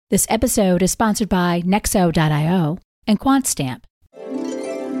This episode is sponsored by Nexo.io and QuantStamp.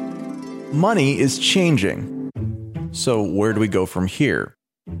 Money is changing. So where do we go from here?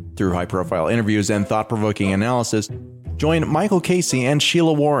 Through high-profile interviews and thought-provoking analysis, join Michael Casey and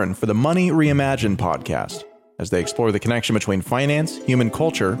Sheila Warren for the Money Reimagined podcast as they explore the connection between finance, human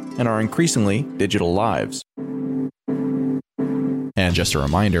culture, and our increasingly digital lives. And just a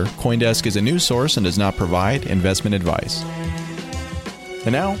reminder, CoinDesk is a news source and does not provide investment advice.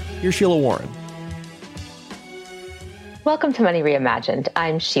 And now, here's Sheila Warren. Welcome to Money Reimagined.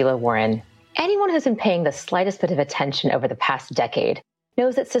 I'm Sheila Warren. Anyone who's been paying the slightest bit of attention over the past decade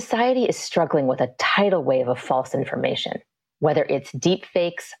knows that society is struggling with a tidal wave of false information. Whether it's deep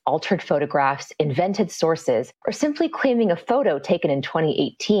fakes, altered photographs, invented sources, or simply claiming a photo taken in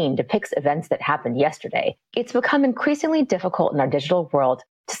 2018 depicts events that happened yesterday, it's become increasingly difficult in our digital world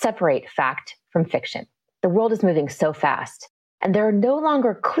to separate fact from fiction. The world is moving so fast, and there are no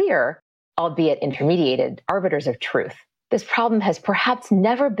longer clear, albeit intermediated, arbiters of truth. This problem has perhaps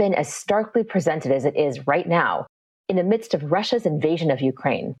never been as starkly presented as it is right now in the midst of Russia's invasion of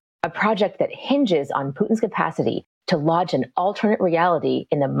Ukraine, a project that hinges on Putin's capacity to lodge an alternate reality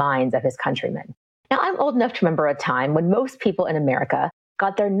in the minds of his countrymen. Now, I'm old enough to remember a time when most people in America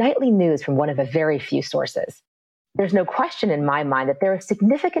got their nightly news from one of a very few sources. There's no question in my mind that there are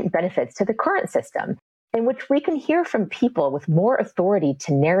significant benefits to the current system, in which we can hear from people with more authority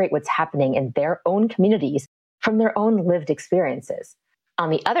to narrate what's happening in their own communities from their own lived experiences. On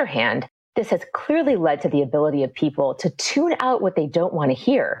the other hand, this has clearly led to the ability of people to tune out what they don't want to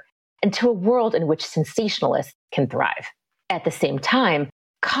hear and to a world in which sensationalists can thrive. At the same time,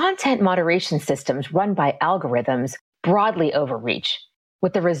 content moderation systems run by algorithms broadly overreach,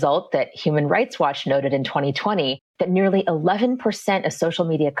 with the result that Human Rights Watch noted in 2020 that nearly 11% of social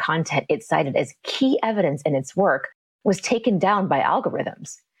media content it cited as key evidence in its work was taken down by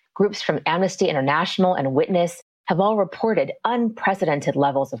algorithms. Groups from Amnesty International and Witness have all reported unprecedented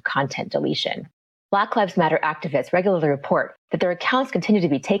levels of content deletion. Black Lives Matter activists regularly report that their accounts continue to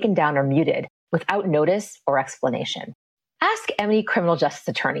be taken down or muted without notice or explanation. Ask any criminal justice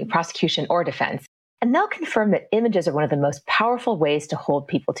attorney, prosecution, or defense, and they'll confirm that images are one of the most powerful ways to hold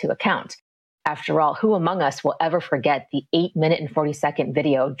people to account. After all, who among us will ever forget the 8-minute and 40-second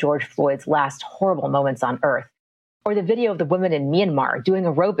video of George Floyd's last horrible moments on Earth? Or the video of the women in Myanmar doing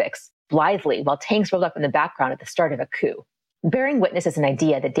aerobics blithely while tanks rolled up in the background at the start of a coup? Bearing witness is an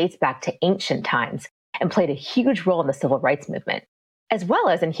idea that dates back to ancient times and played a huge role in the civil rights movement, as well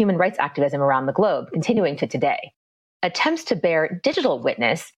as in human rights activism around the globe, continuing to today. Attempts to bear digital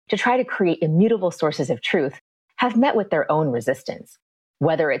witness to try to create immutable sources of truth have met with their own resistance.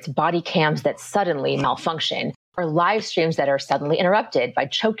 Whether it's body cams that suddenly malfunction, or live streams that are suddenly interrupted by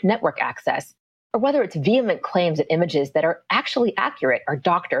choked network access, or whether it's vehement claims that images that are actually accurate are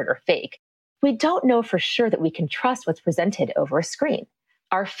doctored or fake, we don't know for sure that we can trust what's presented over a screen.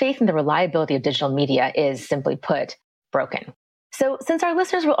 Our faith in the reliability of digital media is, simply put, broken. So since our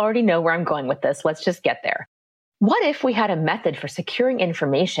listeners will already know where I'm going with this, let's just get there. What if we had a method for securing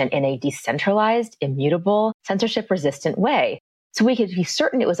information in a decentralized, immutable, censorship-resistant way, so we could be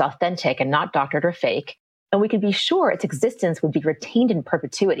certain it was authentic and not doctored or fake, and we could be sure its existence would be retained in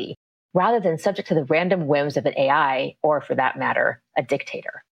perpetuity, rather than subject to the random whims of an AI, or for that matter, a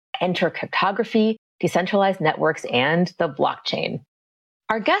dictator? Enter cryptography, decentralized networks, and the blockchain.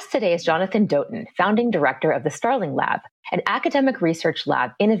 Our guest today is Jonathan Doten, founding director of the Starling Lab, an academic research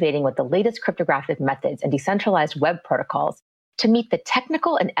lab innovating with the latest cryptographic methods and decentralized web protocols to meet the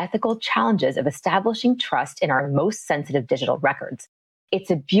technical and ethical challenges of establishing trust in our most sensitive digital records.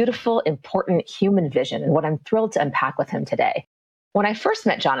 It's a beautiful, important human vision, and what I'm thrilled to unpack with him today. When I first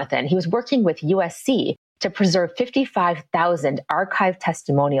met Jonathan, he was working with USC to preserve 55,000 archived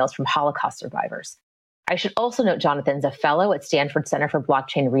testimonials from Holocaust survivors. I should also note Jonathan's a fellow at Stanford Center for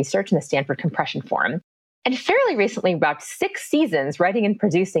Blockchain Research and the Stanford Compression Forum, and fairly recently wrapped 6 seasons writing and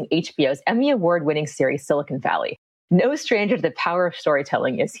producing HBO's Emmy Award-winning series Silicon Valley. No stranger to the power of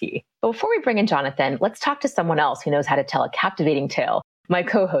storytelling is he. But before we bring in Jonathan, let's talk to someone else who knows how to tell a captivating tale, my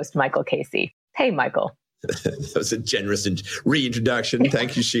co-host, Michael Casey. Hey, Michael. That was a generous reintroduction.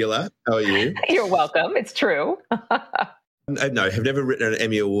 Thank you, Sheila. How are you? You're welcome. It's true. No, I've never written an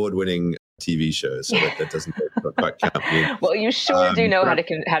Emmy Award-winning TV show, so that doesn't quite count me. Well, you sure do know how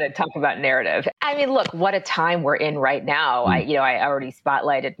to talk about narrative. I mean, look, what a time we're in right now. I already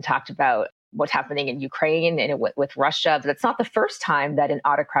spotlighted and talked about what's happening in Ukraine and with Russia, but it's not the first time that an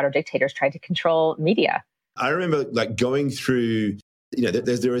autocrat or dictator's tried to control media. I remember going through, there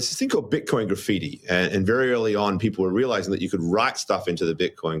was this thing called Bitcoin graffiti. And very early on, people were realizing that you could write stuff into the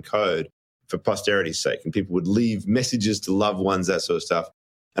Bitcoin code for posterity's sake. And people would leave messages to loved ones, that sort of stuff.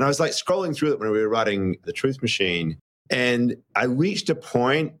 And I was like scrolling through it when we were writing The Truth Machine. And I reached a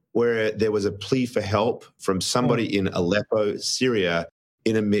point where there was a plea for help from somebody in Aleppo, Syria,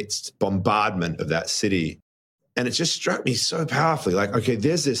 in amidst bombardment of that city. And it just struck me so powerfully. Like, okay,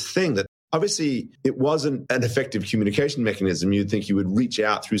 there's this thing that obviously it wasn't an effective communication mechanism. You'd think you would reach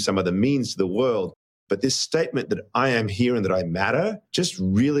out through some other means to the world. But this statement that I am here and that I matter just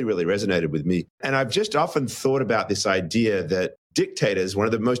really, really resonated with me. And I've just often thought about this idea that dictators, one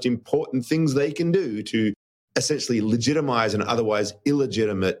of the most important things they can do to essentially legitimize an otherwise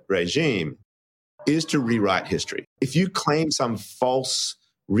illegitimate regime is to rewrite history. If you claim some false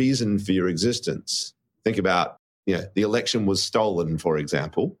reason for your existence, think about, the election was stolen, for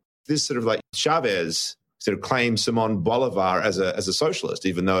example. This sort of like Chavez sort of claimed Simon Bolivar as a socialist,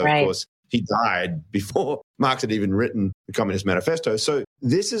 even though, of course, he died before Marx had even written the Communist Manifesto. So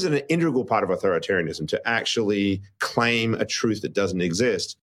this is an integral part of authoritarianism, to actually claim a truth that doesn't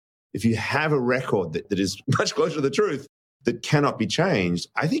exist. If you have a record that is much closer to the truth that cannot be changed,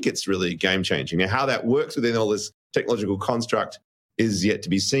 I think it's really game-changing. Now, how that works within all this technological construct is yet to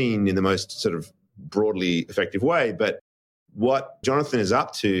be seen in the most sort of broadly effective way. But what Jonathan is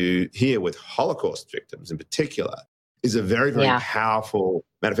up to here with Holocaust victims in particular is a very, very powerful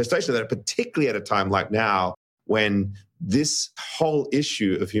manifestation of that, particularly at a time like now when this whole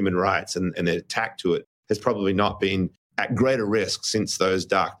issue of human rights and the attack to it has probably not been at greater risk since those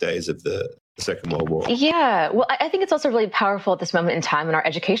dark days of the Second World War. Yeah. Well, I think it's also really powerful at this moment in time in our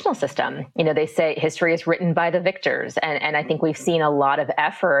educational system. They say history is written by the victors. And I think we've seen a lot of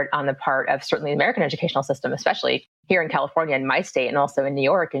effort on the part of certainly the American educational system, especially here in California, in my state, and also in New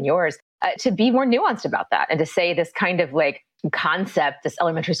York and yours, to be more nuanced about that and to say this kind of like concept, this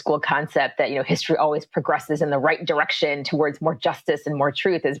elementary school concept that, history always progresses in the right direction towards more justice and more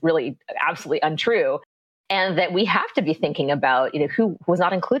truth is really absolutely untrue. And that we have to be thinking about, who was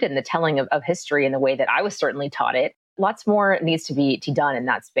not included in the telling of history in the way that I was certainly taught it. Lots more needs to be done in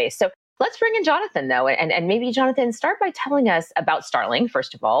that space. So let's bring in Jonathan, though. And maybe, Jonathan, start by telling us about Starling,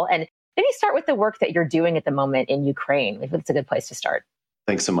 first of all, and maybe start with the work that you're doing at the moment in Ukraine. I think it's a good place to start.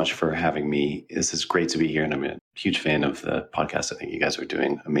 Thanks so much for having me. This is great to be here. And I'm a huge fan of the podcast. I think you guys are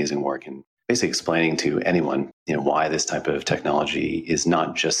doing amazing work and basically explaining to anyone, why this type of technology is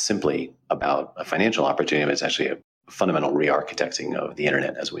not just simply about a financial opportunity, but it's actually a fundamental re-architecting of the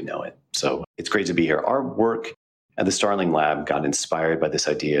internet as we know it. So it's great to be here. Our work at the Starling Lab got inspired by this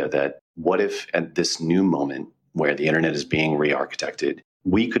idea that what if at this new moment where the internet is being re-architected,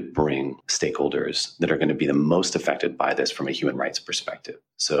 we could bring stakeholders that are going to be the most affected by this from a human rights perspective.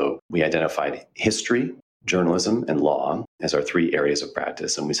 So we identified history, journalism, and law as our three areas of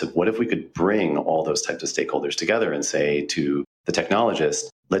practice. And we said, what if we could bring all those types of stakeholders together and say to the technologist,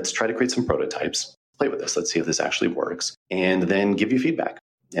 let's try to create some prototypes, play with this, let's see if this actually works, and then give you feedback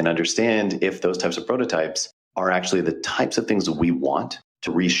and understand if those types of prototypes are actually the types of things that we want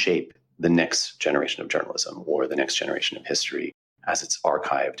to reshape the next generation of journalism or the next generation of history as it's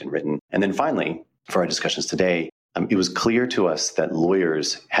archived and written. And then finally, for our discussions today, it was clear to us that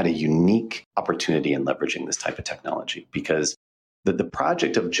lawyers had a unique opportunity in leveraging this type of technology because the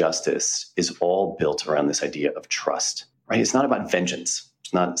project of justice is all built around this idea of trust, right? It's not about vengeance.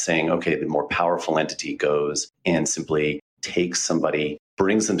 It's not saying, okay, the more powerful entity goes and simply takes somebody,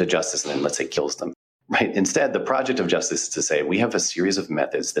 brings them to justice, and then let's say kills them, right? Instead, the project of justice is to say we have a series of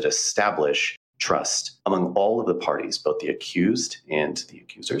methods that establish trust among all of the parties, both the accused and the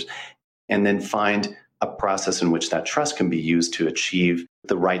accusers, and then find a process in which that trust can be used to achieve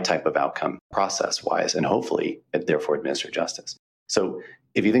the right type of outcome process-wise, and hopefully, therefore, administer justice. So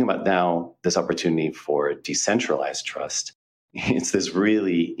if you think about now this opportunity for decentralized trust, it's this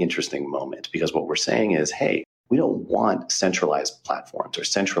really interesting moment because what we're saying is, hey, we don't want centralized platforms or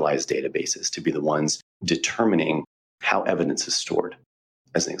centralized databases to be the ones determining how evidence is stored,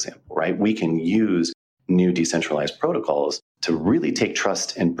 as an example, right? We can use new decentralized protocols to really take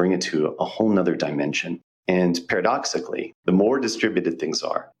trust and bring it to a whole nother dimension. And paradoxically, the more distributed things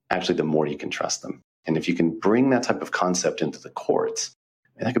are, actually, the more you can trust them. And if you can bring that type of concept into the courts,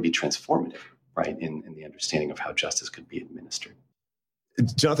 that could be transformative, right, in the understanding of how justice could be administered.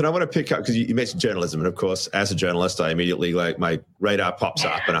 Jonathan, I want to pick up, because you mentioned journalism. And of course, as a journalist, I immediately, my radar pops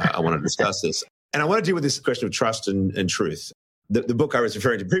up and I want to discuss this. And I want to deal with this question of trust and truth. The book I was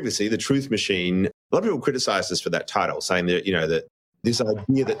referring to previously, The Truth Machine, a lot of people criticize this for that title, saying that, that this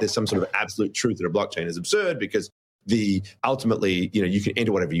idea that there's some sort of absolute truth in a blockchain is absurd because ultimately, you can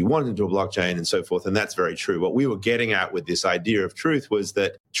enter whatever you want into a blockchain and so forth. And that's very true. What we were getting at with this idea of truth was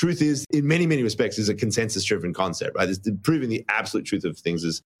that truth is, in many, many respects, is a consensus-driven concept, right? Proving the absolute truth of things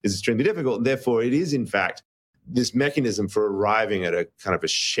is extremely difficult. And therefore, it is, in fact, this mechanism for arriving at a kind of a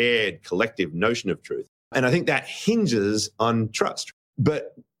shared collective notion of truth. And I think that hinges on trust.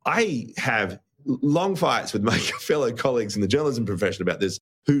 But I have long fights with my fellow colleagues in the journalism profession about this,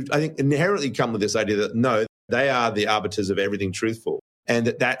 who I think inherently come with this idea that no, they are the arbiters of everything truthful. And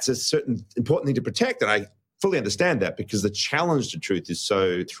that's a certain important thing to protect. And I fully understand that, because the challenge to truth is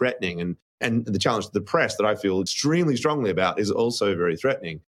so threatening. And the challenge to the press that I feel extremely strongly about is also very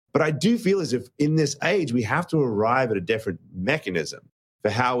threatening. But I do feel as if in this age, we have to arrive at a different mechanism for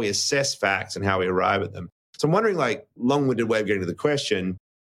how we assess facts and how we arrive at them. So I'm wondering, like, long-winded way of getting to the question,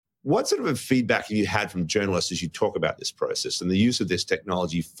 what sort of feedback have you had from journalists as you talk about this process and the use of this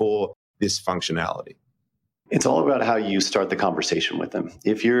technology for this functionality? It's all about how you start the conversation with them.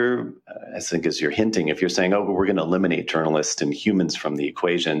 If you're, I think as you're hinting, if you're saying, oh, we're going to eliminate journalists and humans from the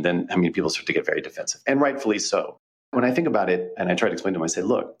equation, then, people start to get very defensive, and rightfully so. When I think about it, and I try to explain to them, I say,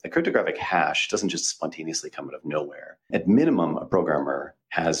 look, a cryptographic hash doesn't just spontaneously come out of nowhere. At minimum, a programmer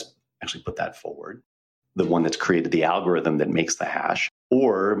has actually put that forward, the one that's created the algorithm that makes the hash.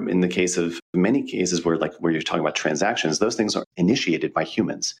 Or in the case of many cases where you're talking about transactions, those things are initiated by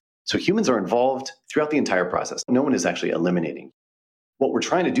humans. So humans are involved throughout the entire process. No one is actually eliminating. What we're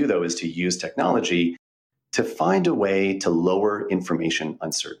trying to do, though, is to use technology to find a way to lower information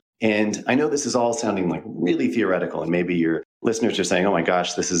uncertainty. And I know this is all sounding like really theoretical, and maybe your listeners are saying, oh my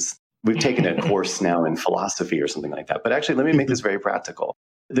gosh, we've taken a course now in philosophy or something like that. But actually, let me make this very practical.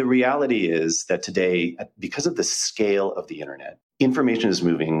 The reality is that today, because of the scale of the internet, information is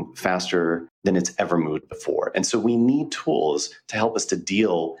moving faster than it's ever moved before. And so we need tools to help us to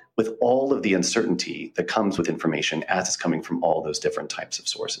deal with all of the uncertainty that comes with information as it's coming from all those different types of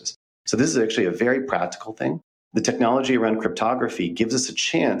sources. So this is actually a very practical thing. The technology around cryptography gives us a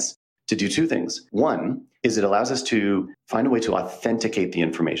chance to do two things. One is it allows us to find a way to authenticate the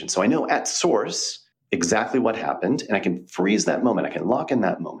information. So I know at source exactly what happened, and I can freeze that moment. I can lock in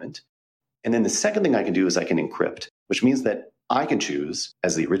that moment. And then the second thing I can do is I can encrypt, which means that I can choose,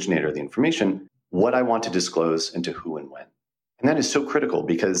 as the originator of the information, what I want to disclose and to who and when. And that is so critical,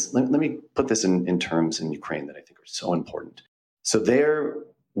 because let me put this in terms in Ukraine that I think are so important. So there,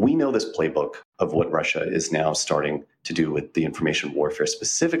 we know this playbook of what Russia is now starting to do with the information warfare,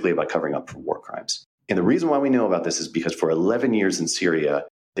 specifically about covering up for war crimes. And the reason why we know about this is because for 11 years in Syria,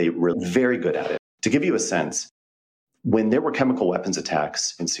 they were very good at it. To give you a sense, when there were chemical weapons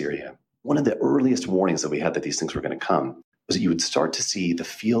attacks in Syria, one of the earliest warnings that we had that these things were going to come was that you would start to see the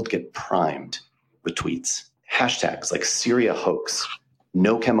field get primed with tweets, hashtags like Syria hoax,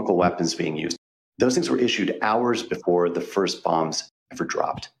 no chemical weapons being used. Those things were issued hours before the first bombs ever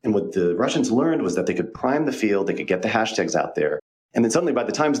dropped. And what the Russians learned was that they could prime the field, they could get the hashtags out there. And then suddenly by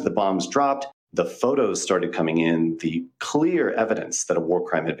the time the bombs dropped, the photos started coming in, the clear evidence that a war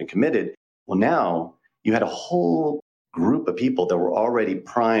crime had been committed. Well, now you had a whole group of people that were already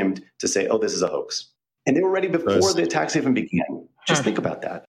primed to say, oh, this is a hoax. And they were ready before the attacks even began. Just think about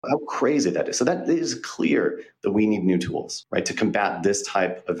that, how crazy that is. So that is clear that we need new tools, right, to combat this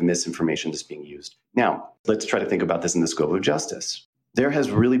type of misinformation that's being used. Now, let's try to think about this in the scope of justice. There has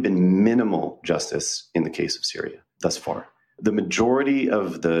really been minimal justice in the case of Syria thus far. The majority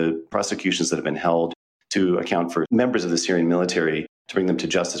of the prosecutions that have been held to account for members of the Syrian military to bring them to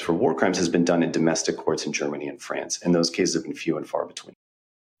justice for war crimes has been done in domestic courts in Germany and France, and those cases have been few and far between.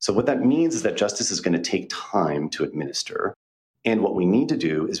 So what that means is that justice is going to take time to administer, and what we need to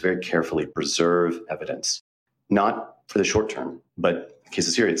do is very carefully preserve evidence, not for the short term, but in the case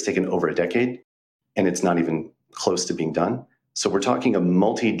of Syria, it's taken over a decade, and it's not even close to being done. So we're talking a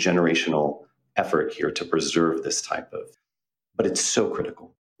multi-generational effort here to preserve this type of, but it's so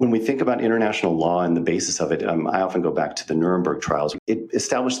critical. When we think about international law and the basis of it, I often go back to the Nuremberg trials. It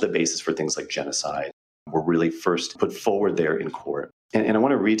established the basis for things like genocide, were really first put forward there in court. And I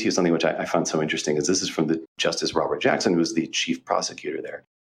want to read to you something which I found so interesting, is this is from the Justice Robert Jackson, who was the chief prosecutor there.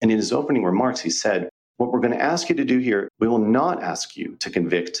 And in his opening remarks, he said, what we're going to ask you to do here, we will not ask you to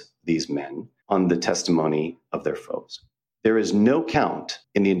convict these men on the testimony of their foes. There is no count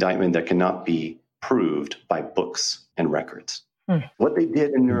in the indictment that cannot be proved by books and records. What they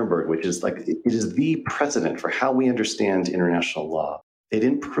did in Nuremberg, which is like, it is the precedent for how we understand international law. They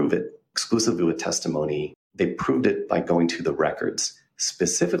didn't prove it exclusively with testimony. They proved it by going to the records,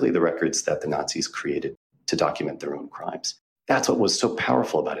 specifically the records that the Nazis created to document their own crimes. That's what was so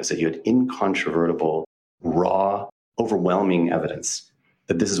powerful about it, is that you had incontrovertible, raw, overwhelming evidence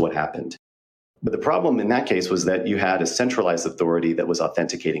that this is what happened. But the problem in that case was that you had a centralized authority that was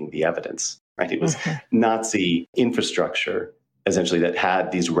authenticating the evidence, right? It was Nazi infrastructure, essentially, that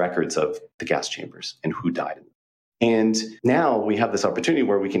had these records of the gas chambers and who died in them. And now we have this opportunity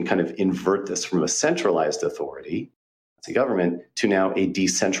where we can kind of invert this from a centralized authority, the government, to now a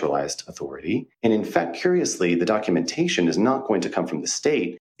decentralized authority. And in fact, curiously, the documentation is not going to come from the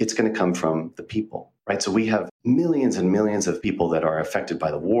state. It's going to come from the people, right? So we have millions and millions of people that are affected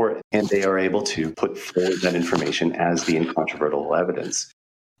by the war, and they are able to put forward that information as the incontrovertible evidence.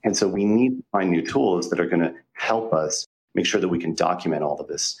 And so we need to find new tools that are going to help us make sure that we can document all of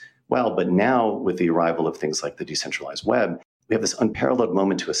this well. But now with the arrival of things like the decentralized web, we have this unparalleled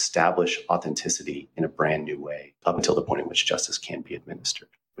moment to establish authenticity in a brand new way up until the point in which justice can be administered,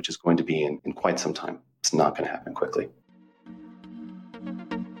 which is going to be in quite some time. It's not going to happen quickly.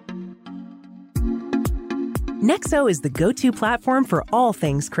 Nexo is the go-to platform for all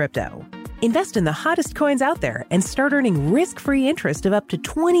things crypto. Invest in the hottest coins out there and start earning risk-free interest of up to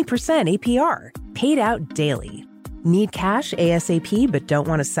 20% APR, paid out daily. Need cash ASAP but don't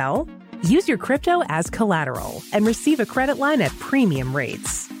want to sell? Use your crypto as collateral and receive a credit line at premium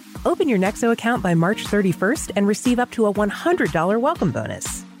rates. Open your Nexo account by March 31st and receive up to a $100 welcome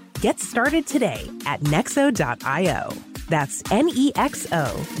bonus. Get started today at nexo.io. That's NEXO.io.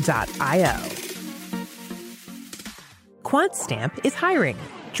 QuantStamp is hiring.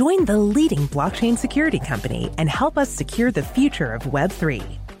 Join the leading blockchain security company and help us secure the future of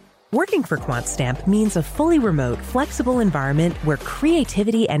Web3. Working for QuantStamp means a fully remote, flexible environment where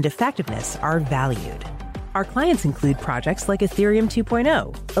creativity and effectiveness are valued. Our clients include projects like Ethereum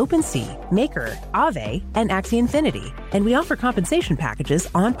 2.0, OpenSea, Maker, Aave, and Axie Infinity, and we offer compensation packages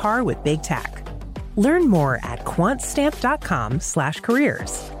on par with big tech. Learn more at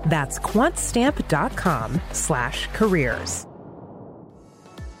quantstamp.com/careers. That's quantstamp.com/careers.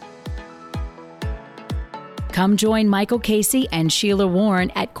 Come join Michael Casey and Sheila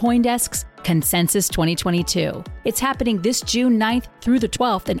Warren at CoinDesk's Consensus 2022. It's happening this June 9th through the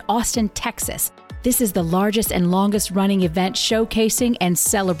 12th in Austin, Texas. This is the largest and longest running event showcasing and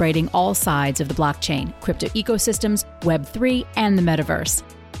celebrating all sides of the blockchain, crypto ecosystems, Web3, and the metaverse.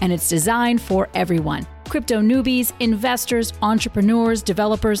 And it's designed for everyone: crypto newbies, investors, entrepreneurs,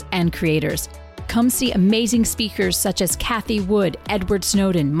 developers, and creators. Come see amazing speakers such as Cathie Wood, Edward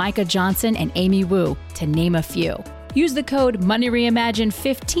Snowden, Micah Johnson, and Amy Wu, to name a few. Use the code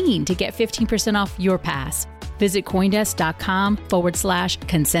MoneyReimagine15 to get 15% off your pass. Visit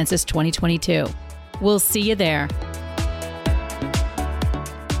CoinDesk.com/Consensus 2022. We'll see you there.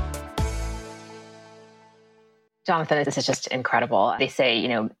 Jonathan, this is just incredible. They say,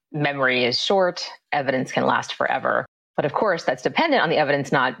 memory is short, evidence can last forever. But of course, that's dependent on the evidence,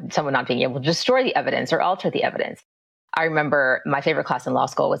 someone not being able to destroy the evidence or alter the evidence. I remember my favorite class in law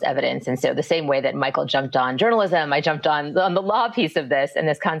school was evidence. And so the same way that Michael jumped on journalism, I jumped on the law piece of this and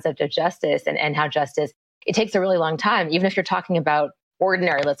this concept of justice and how justice, it takes a really long time, even if you're talking about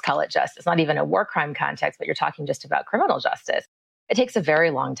ordinary, let's call it justice, not even a war crime context, but you're talking just about criminal justice. It takes a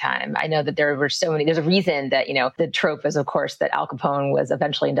very long time. I know that there were there's a reason that, the trope is, of course, that Al Capone was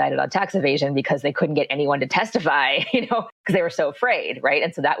eventually indicted on tax evasion because they couldn't get anyone to testify, because they were so afraid, right?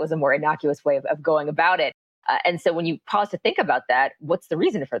 And so that was a more innocuous way of going about it. And so when you pause to think about that, what's the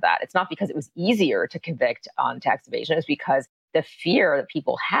reason for that? It's not because it was easier to convict on tax evasion. It's because the fear that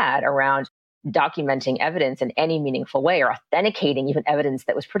people had around documenting evidence in any meaningful way or authenticating even evidence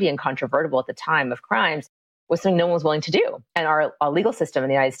that was pretty incontrovertible at the time of crimes was something no one was willing to do. And our legal system in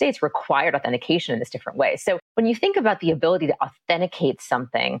the United States required authentication in this different way. So when you think about the ability to authenticate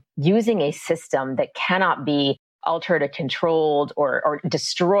something using a system that cannot be altered or controlled or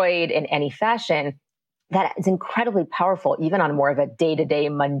destroyed in any fashion, that is incredibly powerful, even on more of a day-to-day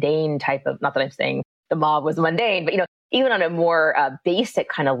mundane type of, not that I'm saying the mob was mundane, but even on a more basic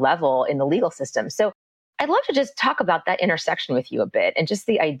kind of level in the legal system. So I'd love to just talk about that intersection with you a bit, and just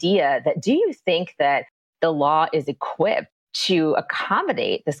the idea that, do you think that the law is equipped to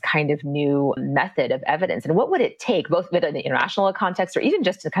accommodate this kind of new method of evidence? And what would it take, both within the international context or even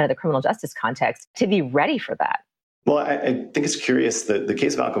just in kind of the criminal justice context, to be ready for that? Well, I think it's curious that the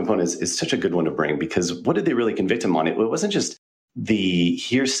case of Al Capone is such a good one to bring, because what did they really convict him on? It wasn't just the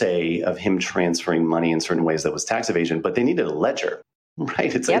hearsay of him transferring money in certain ways that was tax evasion, but they needed a ledger,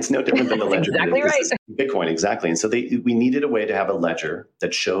 right? It's no different than the ledger. Exactly right. Bitcoin, exactly. And so we needed a way to have a ledger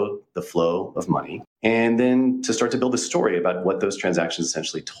that showed the flow of money, and then to start to build a story about what those transactions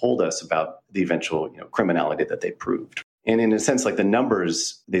essentially told us about the eventual criminality that they proved. And in a sense, like the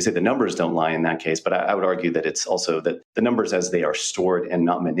numbers, they say the numbers don't lie in that case, but I would argue that it's also that the numbers as they are stored and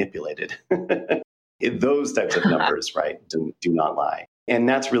not manipulated, those types of numbers, right, do not lie. And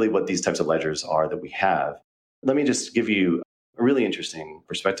that's really what these types of ledgers are that we have. Let me just give you a really interesting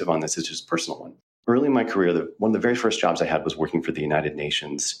perspective on this. It's just a personal one. Early in my career, one of the very first jobs I had was working for the United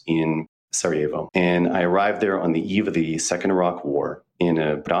Nations in Sarajevo. And I arrived there on the eve of the Second Iraq War in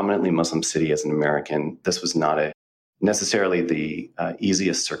a predominantly Muslim city as an American. This was not necessarily the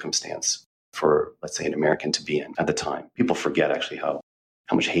easiest circumstance for, let's say, an American to be in at the time. People forget actually how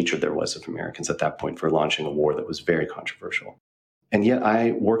much hatred there was of Americans at that point for launching a war that was very controversial. And yet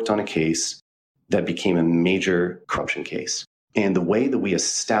I worked on a case that became a major corruption case. And the way that we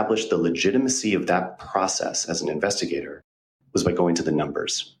established the legitimacy of that process as an investigator was by going to the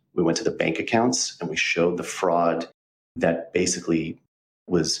numbers. We went to the bank accounts and we showed the fraud that basically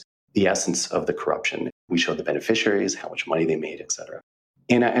was the essence of the corruption. We showed the beneficiaries, how much money they made, et cetera.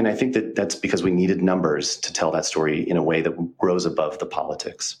 And I think that that's because we needed numbers to tell that story in a way that grows above the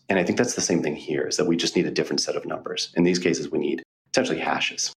politics. And I think that's the same thing here, is that we just need a different set of numbers. In these cases, we need essentially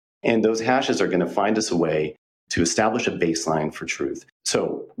hashes. And those hashes are going to find us a way to establish a baseline for truth.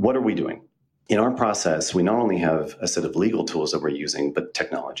 So what are we doing? In our process, we not only have a set of legal tools that we're using, but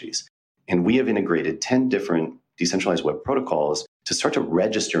technologies. And we have integrated 10 different decentralized web protocols to start to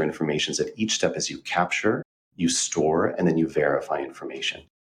register information at each step as you capture, you store, and then you verify information.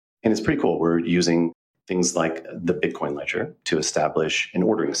 And it's pretty cool. We're using things like the Bitcoin ledger to establish an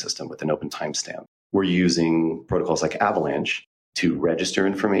ordering system with an open timestamp. We're using protocols like Avalanche to register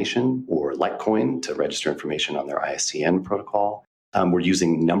information, or Litecoin to register information on their ISCN protocol. We're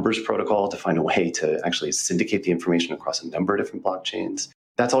using Numbers protocol to find a way to actually syndicate the information across a number of different blockchains.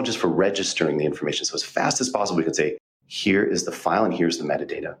 That's all just for registering the information. So as fast as possible, we can say, here is the file and here's the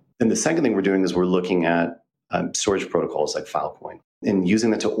metadata. And the second thing we're doing is we're looking at storage protocols like Filecoin and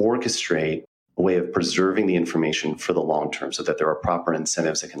using that to orchestrate a way of preserving the information for the long term so that there are proper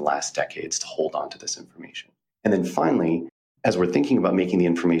incentives that can last decades to hold on to this information. And then finally, as we're thinking about making the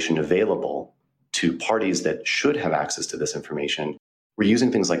information available to parties that should have access to this information, we're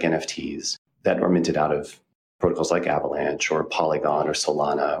using things like NFTs that are minted out of protocols like Avalanche or Polygon or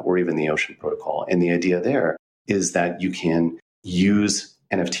Solana or even the Ocean protocol. And the idea there is that you can use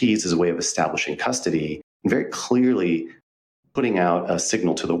NFTs as a way of establishing custody and very clearly putting out a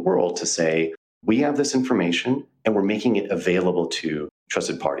signal to the world to say, we have this information and we're making it available to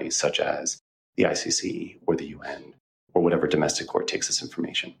trusted parties such as the ICC or the UN or whatever domestic court takes this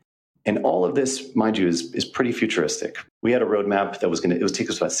information. And all of this, mind you, is pretty futuristic. We had a roadmap that it would take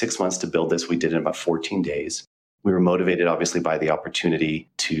us about 6 months to build this. We did it in about 14 days. We were motivated, obviously, by the opportunity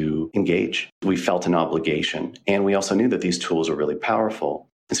to engage. We felt an obligation. And we also knew that these tools are really powerful.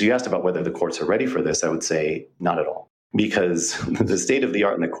 And so you asked about whether the courts are ready for this. I would say not at all, because the state of the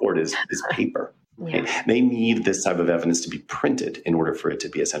art in the court is paper. Yeah. They need this type of evidence to be printed in order for it to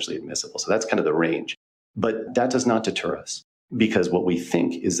be essentially admissible. So that's kind of the range. But that does not deter us, because what we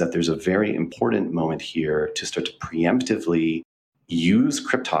think is that there's a very important moment here to start to preemptively use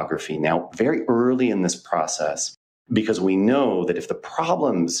cryptography now very early in this process, because we know that if the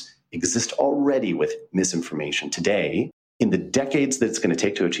problems exist already with misinformation today, in the decades that it's going to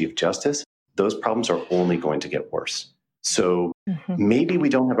take to achieve justice, those problems are only going to get worse. So maybe we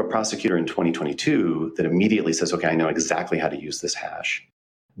don't have a prosecutor in 2022 that immediately says, okay, I know exactly how to use this hash.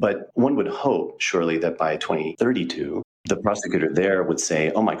 But one would hope, surely, that by 2032, the prosecutor there would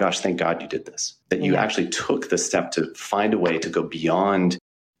say, oh my gosh, thank God you did this, that you actually took the step to find a way to go beyond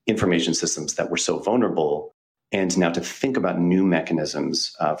information systems that were so vulnerable and now to think about new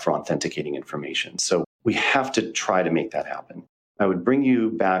mechanisms for authenticating information. So we have to try to make that happen. I would bring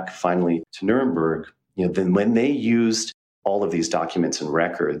you back finally to Nuremberg. Then when they used all of these documents and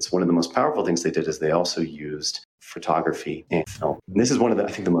records, one of the most powerful things they did is they also used photography and film. And this is one of the,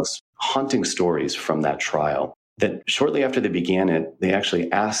 I think, the most haunting stories from that trial, that shortly after they began it, they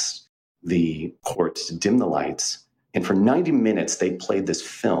actually asked the court to dim the lights. And for 90 minutes, they played this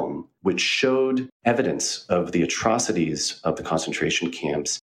film, which showed evidence of the atrocities of the concentration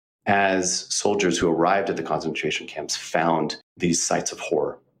camps as soldiers who arrived at the concentration camps found these sites of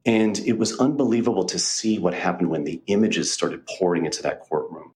horror. And it was unbelievable to see what happened when the images started pouring into that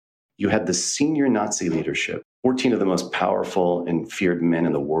courtroom. You had the senior Nazi leadership, 14 of the most powerful and feared men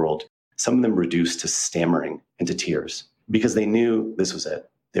in the world, some of them reduced to stammering and to tears, because they knew this was it.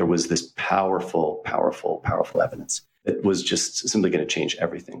 There was this powerful, powerful, powerful evidence that was just simply going to change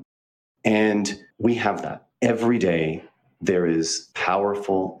everything. And we have that. Every day, there is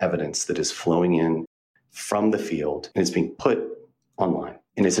powerful evidence that is flowing in from the field, and it's being put online.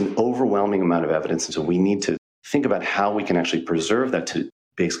 And it's an overwhelming amount of evidence. And so we need to think about how we can actually preserve that to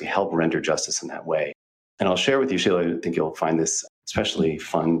basically help render justice in that way. And I'll share with you, Sheila, I think you'll find this especially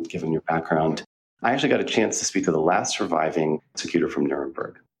fun given your background. I actually got a chance to speak to the last surviving prosecutor from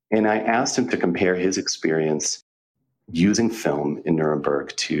Nuremberg. And I asked him to compare his experience using film in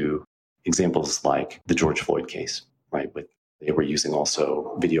Nuremberg to examples like the George Floyd case, right, with They were using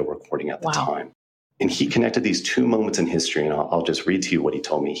also video recording at the time. And he connected these two moments in history, and I'll just read to you what he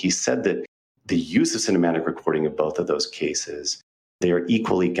told me. He said that the use of cinematic recording of both of those cases, they are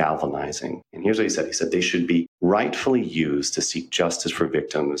equally galvanizing. And here's what he said. He said they should be rightfully used to seek justice for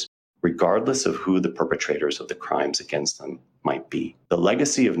victims, regardless of who the perpetrators of the crimes against them might be. The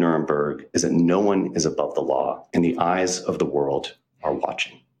legacy of Nuremberg is that no one is above the law, and the eyes of the world are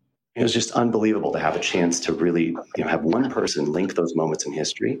watching. It was just unbelievable to have a chance to really have one person link those moments in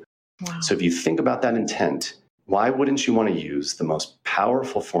history. Wow. So if you think about that intent, why wouldn't you want to use the most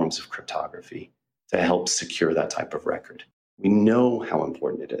powerful forms of cryptography to help secure that type of record? We know how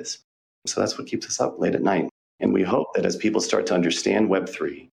important it is. So that's what keeps us up late at night. And we hope that as people start to understand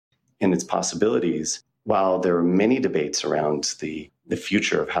Web3 and its possibilities, while there are many debates around the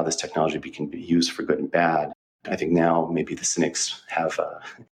future of how this technology can be used for good and bad, I think now maybe the cynics have,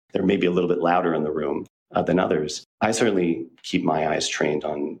 they're maybe a little bit louder in the room than others. I certainly keep my eyes trained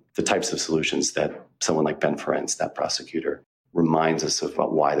on the types of solutions that someone like Ben Ferencz, that prosecutor, reminds us of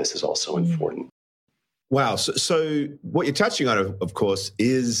why this is also important. Wow. So what you're touching on, of course,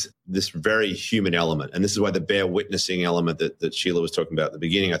 is this very human element. And this is why the bear witnessing element that Sheila was talking about at the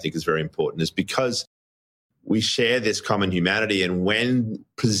beginning, I think is very important, is because we share this common humanity. And when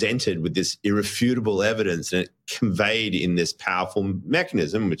presented with this irrefutable evidence and it conveyed in this powerful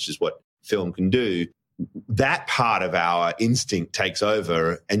mechanism, which is what film can do, that part of our instinct takes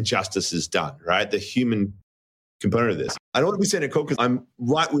over and justice is done, right? The human component of this. I don't want to be cynical because I'm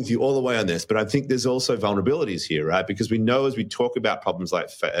right with you all the way on this, but I think there's also vulnerabilities here, right? Because we know as we talk about problems like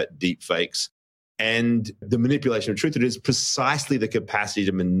deep fakes and the manipulation of truth, it is precisely the capacity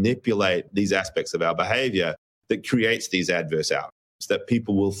to manipulate these aspects of our behavior that creates these adverse outcomes, that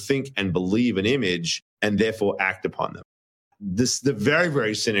people will think and believe an image and therefore act upon them. The very,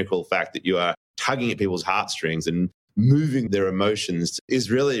 very cynical fact that you are tugging at people's heartstrings and moving their emotions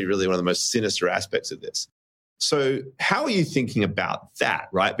is really, really one of the most sinister aspects of this. So how are you thinking about that,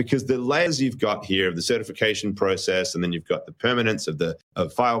 right? Because the layers you've got here of the certification process, and then you've got the permanence of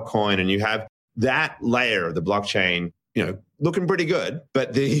Filecoin, and you have that layer of the blockchain, looking pretty good.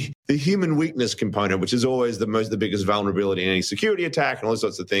 But the human weakness component, which is always the biggest vulnerability in any security attack and all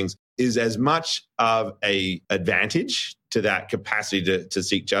sorts of things, is as much of a advantage to that capacity to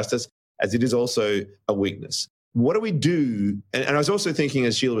seek justice as it is also a weakness. What do we do? And I was also thinking,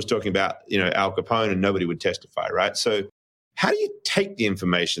 as Sheila was talking about, Al Capone and nobody would testify, right? So how do you take the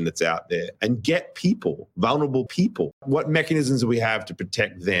information that's out there and get people, vulnerable people? What mechanisms do we have to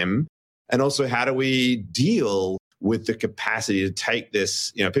protect them? And also, how do we deal with the capacity to take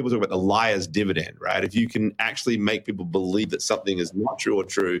this? People talk about the liar's dividend, right? If you can actually make people believe that something is not true or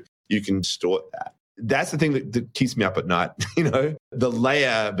true, you can distort that. That's the thing that keeps me up at night, the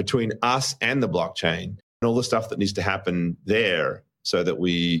layer between us and the blockchain. And all the stuff that needs to happen there so that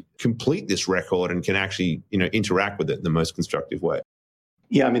we complete this record and can actually, interact with it in the most constructive way.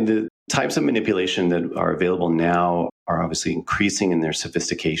 Yeah, the types of manipulation that are available now are obviously increasing in their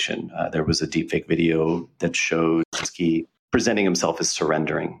sophistication. There was a deepfake video that showed Zelensky presenting himself as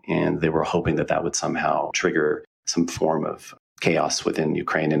surrendering, and they were hoping that would somehow trigger some form of chaos within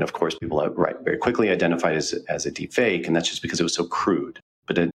Ukraine. And of course, people very quickly identified as a deepfake, and that's just because it was so crude.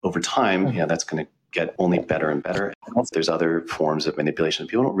 But over time, that's going to get only better and better. There's other forms of manipulation that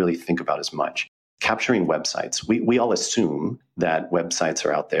people don't really think about as much. Capturing websites. We all assume that websites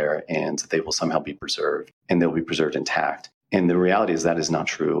are out there and they will somehow be preserved and they'll be preserved intact. And the reality is that is not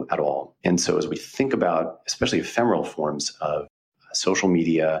true at all. And so as we think about, especially ephemeral forms of social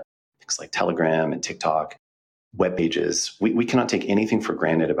media, things like Telegram and TikTok, web pages, we cannot take anything for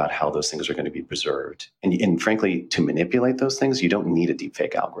granted about how those things are going to be preserved. And frankly, to manipulate those things, you don't need a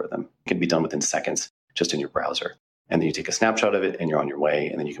deepfake algorithm. It can be done within seconds just in your browser. And then you take a snapshot of it and you're on your way,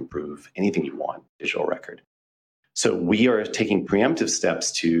 and then you can prove anything you want, digital record. So we are taking preemptive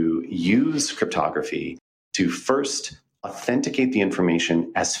steps to use cryptography to first authenticate the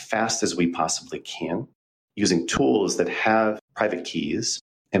information as fast as we possibly can, using tools that have private keys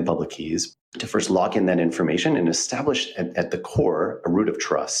and public keys to first log in that information and establish at the core a root of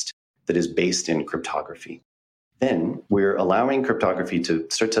trust that is based in cryptography. Then we're allowing cryptography to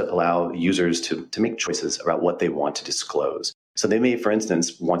start to allow users to make choices about what they want to disclose. So they may, for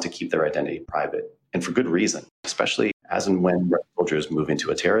instance, want to keep their identity private, and for good reason, especially as and when rebel soldiers move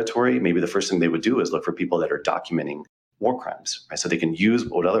into a territory. Maybe the first thing they would do is look for people that are documenting war crimes, right? So they can use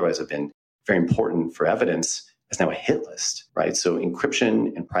what would otherwise have been very important for evidence as now a hit list, right? So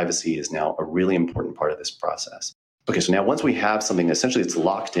encryption and privacy is now a really important part of this process. Okay, so now once we have something essentially that's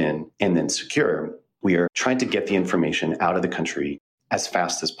locked in and then secure, we are trying to get the information out of the country as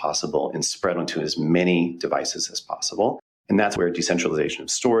fast as possible and spread onto as many devices as possible. And that's where decentralization of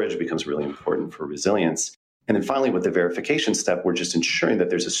storage becomes really important for resilience. And then finally, with the verification step, we're just ensuring that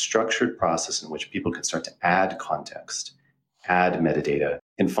there's a structured process in which people can start to add context, add metadata,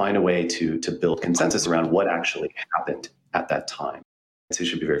 and find a way to build consensus around what actually happened at that time. So it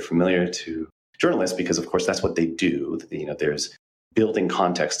should be very familiar to journalists because, of course, that's what they do. There's building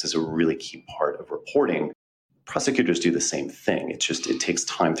context is a really key part of reporting. Prosecutors do the same thing. It takes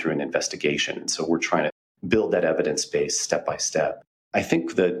time through an investigation. And so we're trying to build that evidence base step by step. I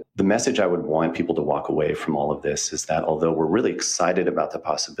think that the message I would want people to walk away from all of this is that although we're really excited about the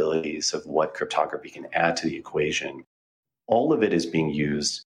possibilities of what cryptography can add to the equation, all of it is being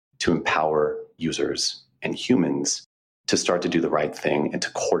used to empower users and humans to start to do the right thing and to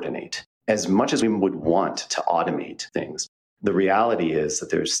coordinate. As much as we would want to automate things, the reality is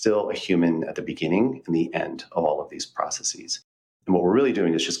that there's still a human at the beginning and the end of all of these processes. And what we're really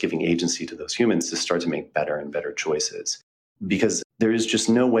doing is just giving agency to those humans to start to make better and better choices. Because there is just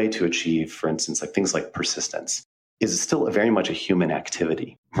no way to achieve, for instance, like things like persistence is still very much a human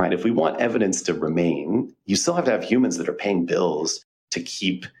activity, right? If we want evidence to remain, you still have to have humans that are paying bills to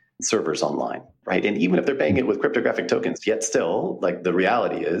keep servers online, right? And even if they're paying it with cryptographic tokens, yet still, like the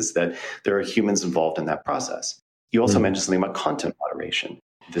reality is that there are humans involved in that process. You also mentioned something about content moderation.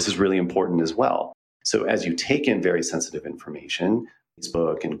 This is really important as well. So as you take in very sensitive information,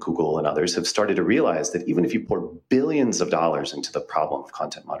 Facebook and Google and others have started to realize that even if you pour billions of dollars into the problem of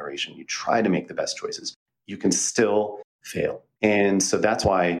content moderation, you try to make the best choices, you can still fail. And so that's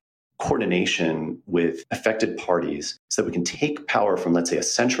why coordination with affected parties so that we can take power from, let's say, a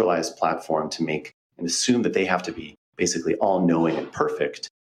centralized platform to make and assume that they have to be basically all-knowing and perfect,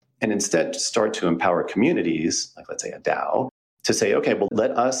 and instead start to empower communities, like let's say a DAO, to say, okay, well,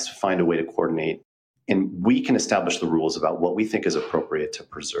 let us find a way to coordinate and we can establish the rules about what we think is appropriate to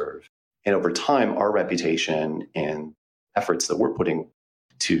preserve. And over time, our reputation and efforts that we're putting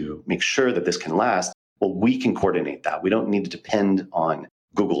to make sure that this can last, well, we can coordinate that. We don't need to depend on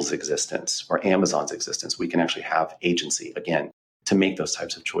Google's existence or Amazon's existence. We can actually have agency, again, to make those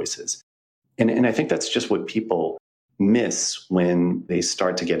types of choices. And I think that's just what people miss when they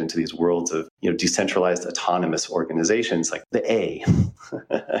start to get into these worlds of decentralized autonomous organizations. Like the A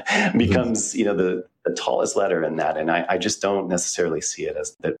becomes the tallest letter in that. And I just don't necessarily see it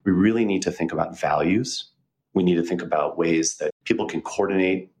as that. We really need to think about values. We need to think about ways that people can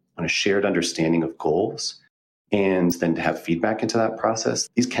coordinate on a shared understanding of goals and then to have feedback into that process.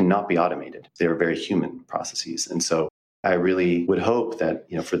 These cannot be automated. They are very human processes. And so I really would hope that,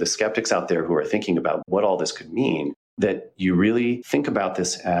 for the skeptics out there who are thinking about what all this could mean, that you really think about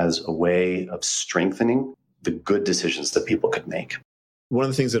this as a way of strengthening the good decisions that people could make. One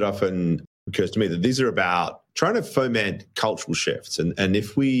of the things that often occurs to me that these are about trying to foment cultural shifts. And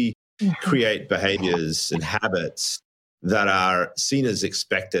if we create behaviors and habits that are seen as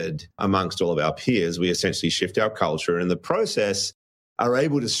expected amongst all of our peers, we essentially shift our culture and in the process are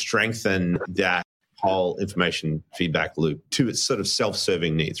able to strengthen that whole information feedback loop to its sort of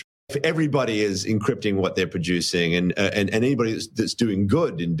self-serving needs. If everybody is encrypting what they're producing and anybody that's doing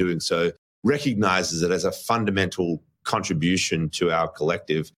good in doing so recognizes it as a fundamental contribution to our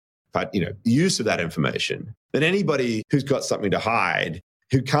collective use of that information, then anybody who's got something to hide,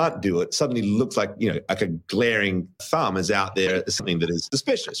 who can't do it, suddenly looks like a glaring thumb is out there as something that is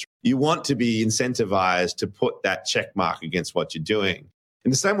suspicious. You want to be incentivized to put that check mark against what you're doing. In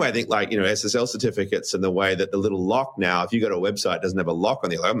the same way, I think SSL certificates and the way that the little lock now, if you go to a website, it doesn't have a lock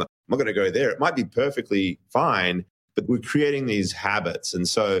on the, I'm not going to go there. It might be perfectly fine, but we're creating these habits. And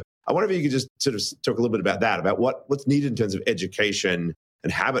so I wonder if you could just sort of talk a little bit about that, about what's needed in terms of education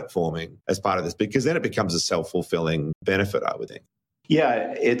and habit forming as part of this, because then it becomes a self-fulfilling benefit, I would think.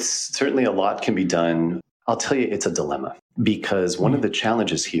 Yeah, it's certainly a lot can be done. I'll tell you, it's a dilemma because one of the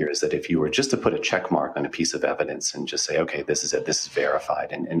challenges here is that if you were just to put a check mark on a piece of evidence and just say, okay, this is it, this is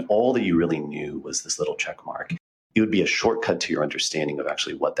verified, and all that you really knew was this little check mark, it would be a shortcut to your understanding of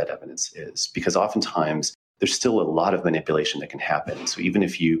actually what that evidence is. Because oftentimes there's still a lot of manipulation that can happen. So even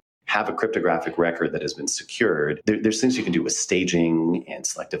if you have a cryptographic record that has been secured, there's things you can do with staging and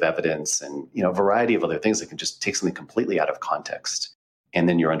selective evidence and a variety of other things that can just take something completely out of context. And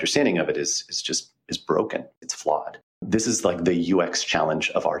then your understanding of it is broken. It's flawed. This is like the UX challenge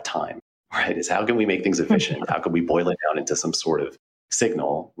of our time, right? Is how can we make things efficient? How can we boil it down into some sort of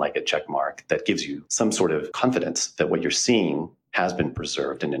signal, like a check mark, that gives you some sort of confidence that what you're seeing has been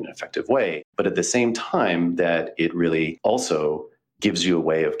preserved in an effective way, but at the same time that it really also gives you a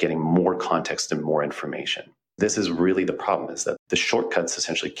way of getting more context and more information. This is really the problem, is that the shortcuts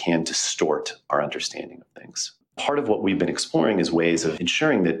essentially can distort our understanding of things. part of what we've been exploring is ways of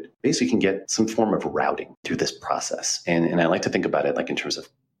ensuring that basically you can get some form of routing through this process. And I like to think about it like in terms of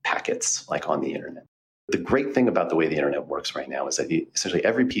packets, like on the internet. The great thing about the way the internet works right now is that essentially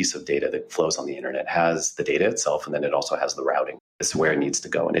every piece of data that flows on the internet has the data itself, and then it also has the routing. It's where it needs to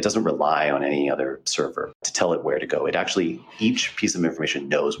go. And it doesn't rely on any other server to tell it where to go. It actually, each piece of information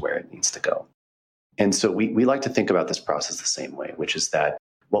knows where it needs to go. And so we like to think about this process the same way, which is that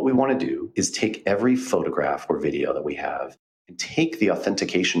what we want to do is take every photograph or video that we have and take the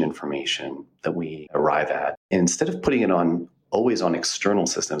authentication information that we arrive at, and instead of putting it always on external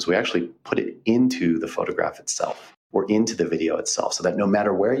systems, we actually put it into the photograph itself or into the video itself, so that no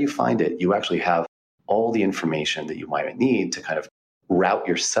matter where you find it, you actually have all the information that you might need to kind of route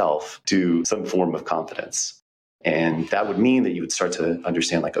yourself to some form of confidence. And that would mean that you would start to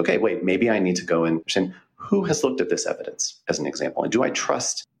understand, like, okay, wait, maybe I need to go and understand who has looked at this evidence, as an example, and do I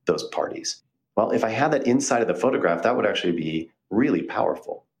trust those parties? Well, if I had that inside of the photograph, that would actually be really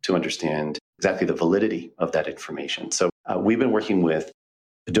powerful to understand exactly the validity of that information. So we've been working with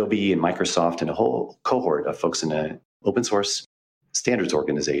Adobe and Microsoft and a whole cohort of folks in an open source standards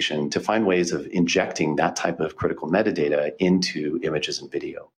organization to find ways of injecting that type of critical metadata into images and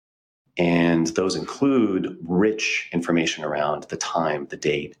video. And those include rich information around the time, the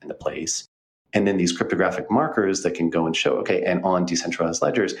date, and the place. And then these cryptographic markers that can go and show, okay, and on decentralized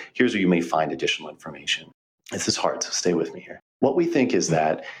ledgers, here's where you may find additional information. This is hard, so stay with me here. What we think is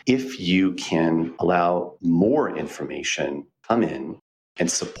that if you can allow more information come in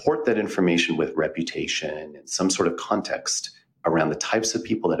and support that information with reputation and some sort of context around the types of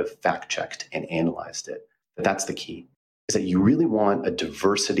people that have fact-checked and analyzed it, that's the key. Is that you really want a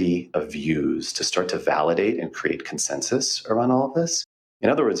diversity of views to start to validate and create consensus around all of this. In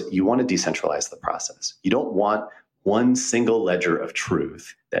other words, you want to decentralize the process. You don't want one single ledger of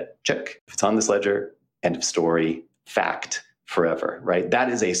truth that, check, if it's on this ledger, end of story, fact, forever, right? That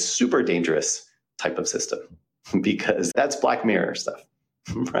is a super dangerous type of system because that's Black Mirror stuff,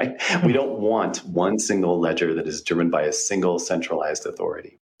 right? We don't want one single ledger that is driven by a single centralized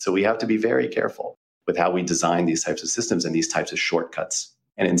authority. So we have to be very careful with how we design these types of systems and these types of shortcuts.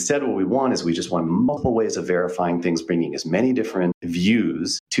 And instead, what we want is we just want multiple ways of verifying things, bringing as many different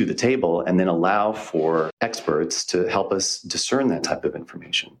views to the table, and then allow for experts to help us discern that type of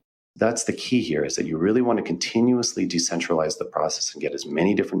information. That's the key here, is that you really want to continuously decentralize the process and get as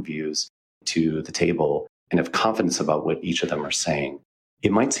many different views to the table and have confidence about what each of them are saying.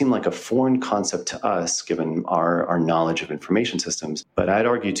 It might seem like a foreign concept to us, given our knowledge of information systems, but I'd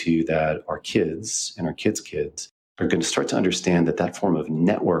argue to you that our kids and our kids' kids are going to start to understand that that form of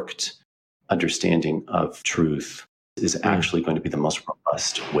networked understanding of truth is actually going to be the most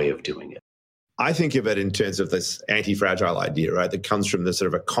robust way of doing it. I think of it in terms of this anti-fragile idea, right, that comes from this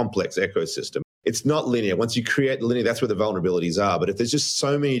sort of a complex ecosystem. It's not linear. Once you create linear, that's where the vulnerabilities are. But if there's just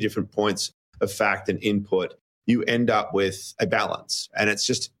so many different points of fact and input, you end up with a balance. And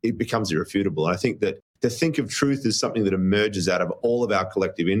it becomes irrefutable. And I think that to think of truth as something that emerges out of all of our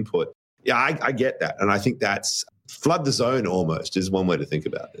collective input, yeah, I get that. And I think that's flood the zone almost is one way to think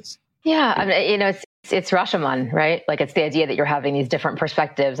about this. Yeah, I mean, it's Rashomon, right? Like it's the idea that you're having these different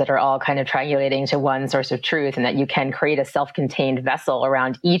perspectives that are all kind of triangulating to one source of truth, and that you can create a self-contained vessel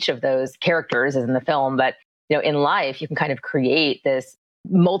around each of those characters, as in the film. But in life, you can kind of create this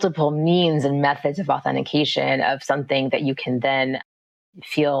multiple means and methods of authentication of something that you can then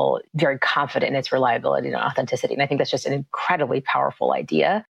feel very confident in its reliability and authenticity. And I think that's just an incredibly powerful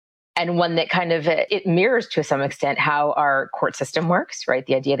idea. And one that kind of, it mirrors to some extent how our court system works, right?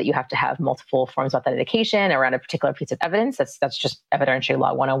 The idea that you have to have multiple forms of authentication around a particular piece of evidence. That's just evidentiary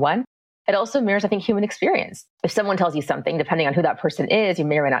law 101. It also mirrors, I think, human experience. If someone tells you something, depending on who that person is, you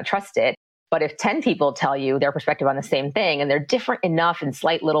may or may not trust it. But if 10 people tell you their perspective on the same thing, and they're different enough in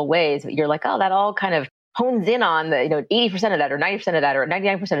slight little ways, that you're like, oh, that all kind of hones in on the 80% of that or 90% of that or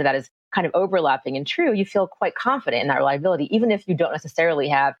 99% of that is kind of overlapping and true, you feel quite confident in that reliability, even if you don't necessarily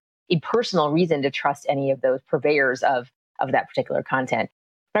have a personal reason to trust any of those purveyors of that particular content.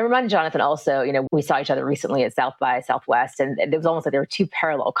 But I reminded Jonathan also, we saw each other recently at South by Southwest, and it was almost like there were two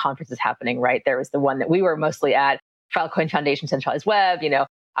parallel conferences happening, right? There was the one that we were mostly at, Filecoin Foundation Centralized Web.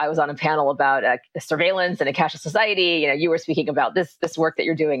 I was on a panel about surveillance and a cashless society. You were speaking about this work that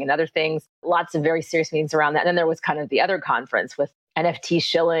you're doing and other things. Lots of very serious meetings around that. And then there was kind of the other conference with NFT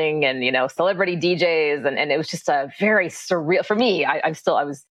shilling and, celebrity DJs. And it was just a very surreal, for me, I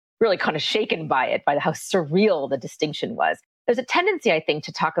was really kind of shaken by it, by how surreal the distinction was. There's a tendency, I think,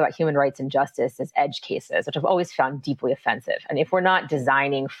 to talk about human rights and justice as edge cases, which I've always found deeply offensive. And if we're not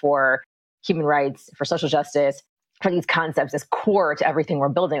designing for human rights, for social justice, for these concepts as core to everything we're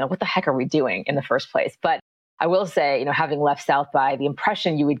building, like what the heck are we doing in the first place? But I will say, having left South by, the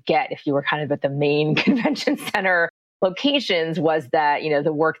impression you would get if you were kind of at the main convention center locations was that,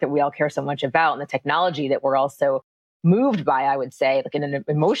 the work that we all care so much about and the technology that we're also moved by, I would say, like in an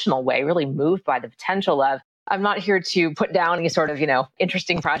emotional way, really moved by the potential of. I'm not here to put down any sort of,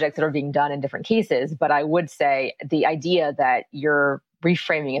 interesting projects that are being done in different cases, but I would say the idea that you're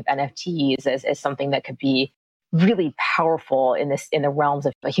reframing of NFTs as something that could be really powerful in the realms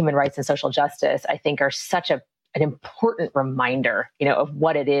of human rights and social justice, I think are such an important reminder, of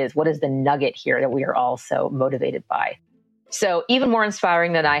what it is. What is the nugget here that we are all so motivated by? So even more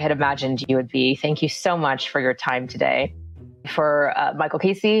inspiring than I had imagined you would be. Thank you so much for your time today. For Michael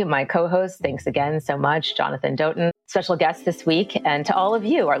Casey, my co-host, thanks again so much. Jonathan Doughton, special guest this week. And to all of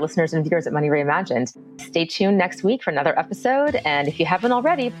you, our listeners and viewers at Money Reimagined, stay tuned next week for another episode. And if you haven't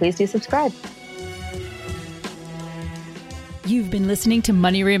already, please do subscribe. You've been listening to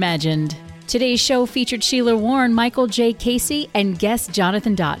Money Reimagined. Today's show featured Sheila Warren, Michael J. Casey, and guest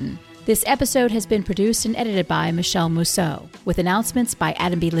Jonathan Doughton. This episode has been produced and edited by Michelle Mousseau, with announcements by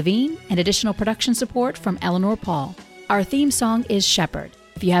Adam B. Levine and additional production support from Eleanor Paul. Our theme song is Shepherd.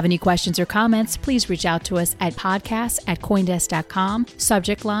 If you have any questions or comments, please reach out to us at podcasts@coindesk.com,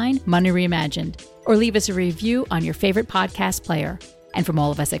 subject line Money Reimagined, or leave us a review on your favorite podcast player. And from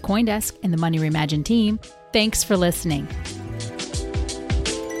all of us at CoinDesk and the Money Reimagined team, thanks for listening.